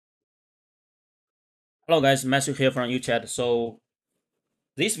Hello guys, Matthew here from UChat. So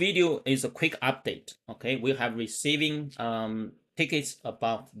this video is a quick update. Okay, we have receiving tickets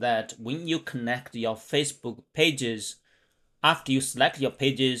about that when you connect your Facebook pages, after you select your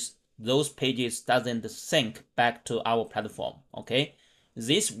pages, those pages doesn't sync back to our platform. Okay,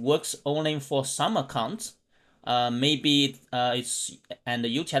 this works only for some accounts. Maybe it's and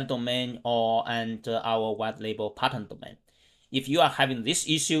the UChat domain or our white label partner domain. If you are having this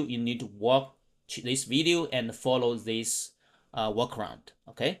issue, you need to watch this video and follow this workaround.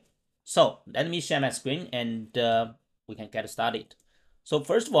 Okay, so let me share my screen and we can get started. So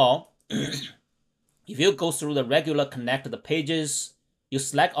first of all, if you go through the regular connect the pages, you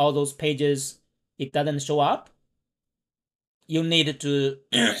select all those pages, it doesn't show up. You need to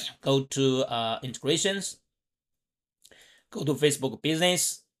go to integrations, go to Facebook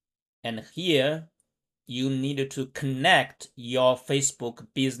business, and here you need to connect your Facebook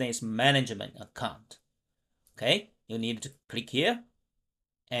business management account. Okay, you need to click here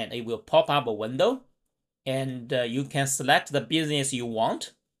and it will pop up a window and you can select the business you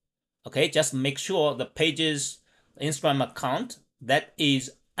want. Okay, just make sure the pages, the Instagram account that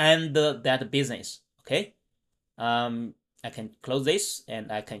is under that business. Okay, I can close this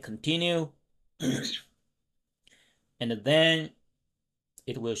and I can continue. And then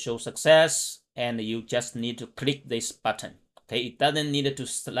it will show success and you just need to click this button. Okay, it doesn't need to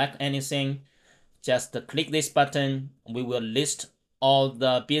select anything. Just click this button. We will list all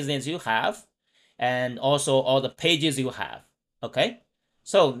the business you have and also all the pages you have. Okay,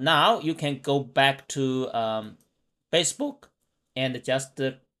 so now you can go back to Facebook and just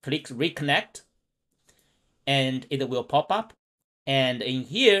click reconnect and it will pop up. And in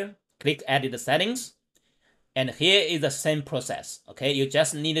here, click edit settings. And here is the same process. Okay, you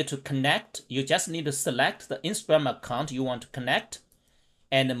just need to connect. You just need to select the Instagram account you want to connect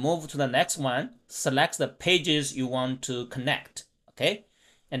and move to the next one. Select the pages you want to connect. Okay,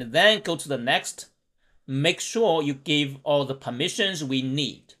 and then go to the next. Make sure you give all the permissions we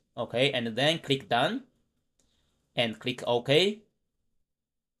need. Okay, and then click done and click OK.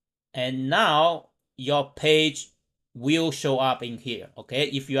 And now your page will show up in here. Okay,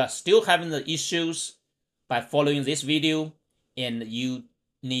 if you are still having the issues by following this video and you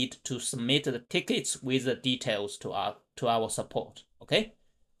need to submit the tickets with the details to our support. Okay,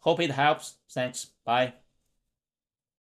 hope it helps. Thanks. Bye.